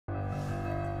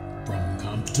From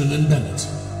Compton and Bennett,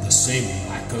 the same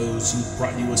wackos who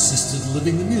brought you Assisted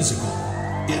Living the musical,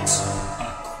 it's a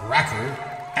cracker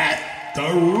at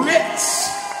the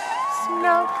Ritz!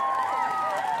 Snow.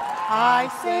 I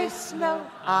say snow,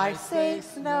 I say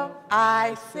snow,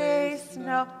 I say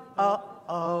snow.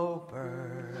 Oh,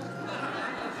 bird.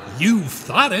 You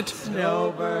thought it.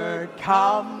 Snowbird,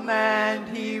 come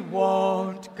and he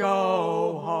won't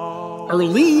go home.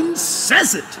 Earlene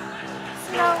says it.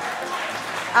 Snow,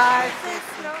 I say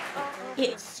snow.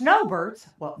 It's snowbirds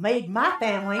what made my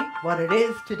family what it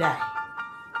is today.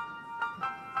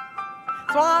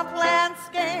 Swampland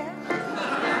scam,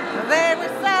 they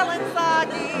were selling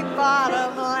soggy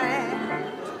bottom land.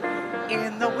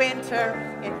 In the winter,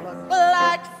 it looked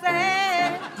like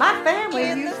sand. My family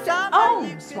used to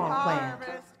own swampland.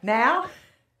 Now,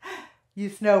 you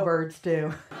snowbirds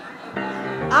do.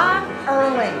 I'm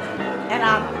Earlene, and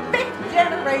I'm 5th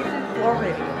generation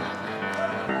Floridian.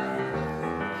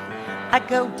 I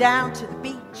go down to the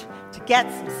beach to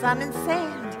get some sun and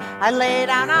sand. I lay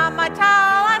down on my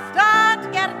towel, I start to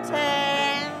get a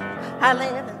tan. I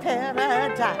live in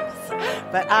paradise,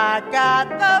 but I got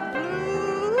the blues.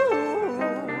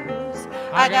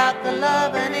 I got the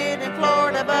love and it in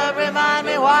Florida, but remind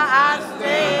me why I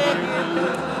stay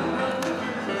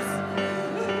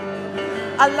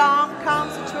here. Along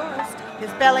comes a tourist,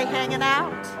 his belly hanging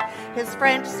out. His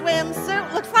French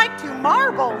swimsuit looks like 2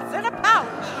 marbles in a pouch.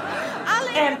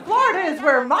 And Florida is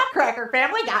where my cracker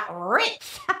family got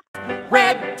rich.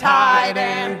 Red tide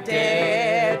and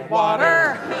dead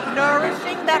water,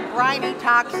 nourishing that briny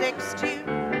toxic stew.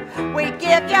 We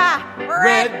give ya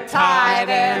red tide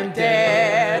and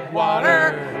dead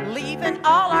water, leaving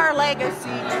all our legacy to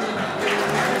you.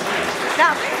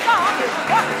 Now this song is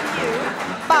brought to you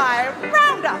by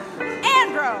Roundup,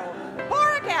 Andro,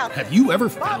 Boric Acid. Have you ever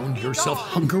found yourself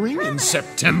hungering in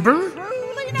September?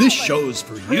 This show's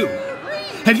for you.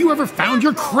 Have you ever found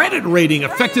your credit rating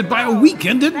affected by a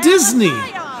weekend at Disney?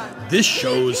 This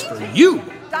show's for you.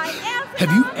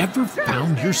 Have you ever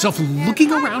found yourself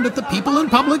looking around at the people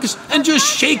in Publix and just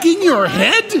shaking your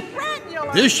head?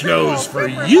 This show's for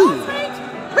you.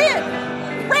 Rid,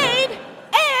 raid,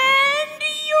 and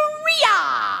urea!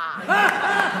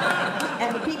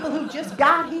 And the people who just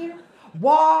got here,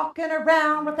 walking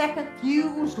around with that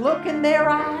confused look in their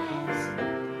eyes.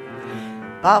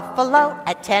 Buffalo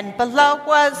at 10 below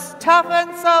was tough,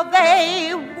 and so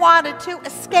they wanted to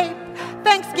escape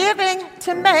Thanksgiving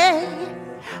to May.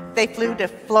 They flew to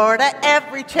Florida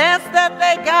every chance that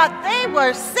they got. They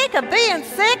were sick of being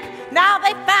sick, now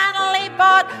they finally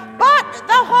bought. But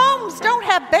the homes don't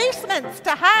have basements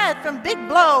to hide from big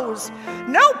blows.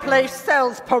 No place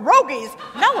sells pierogies,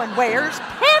 no one wears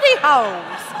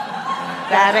pantyhose.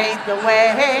 That ain't the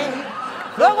way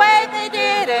they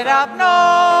did it up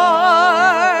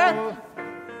north.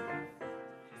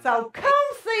 So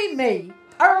come see me,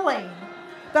 Earlene,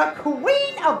 the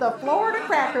queen of the Florida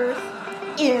crackers,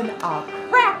 in a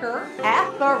cracker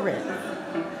at the Ritz.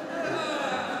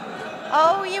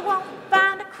 Oh, you won't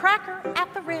find a cracker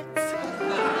at the Ritz,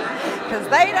 'cause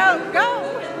they don't go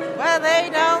where they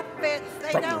don't fit.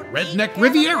 From the Redneck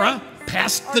Riviera,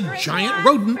 past the giant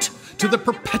rodent, to the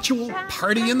perpetual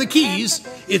party in the Keys,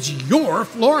 it's your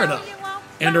Florida.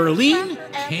 And Earlene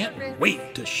can't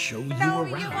wait to show you around.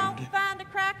 You won't find a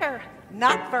cracker,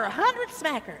 not for 100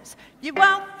 smackers. You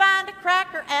won't find a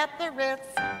cracker at the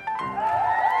Ritz.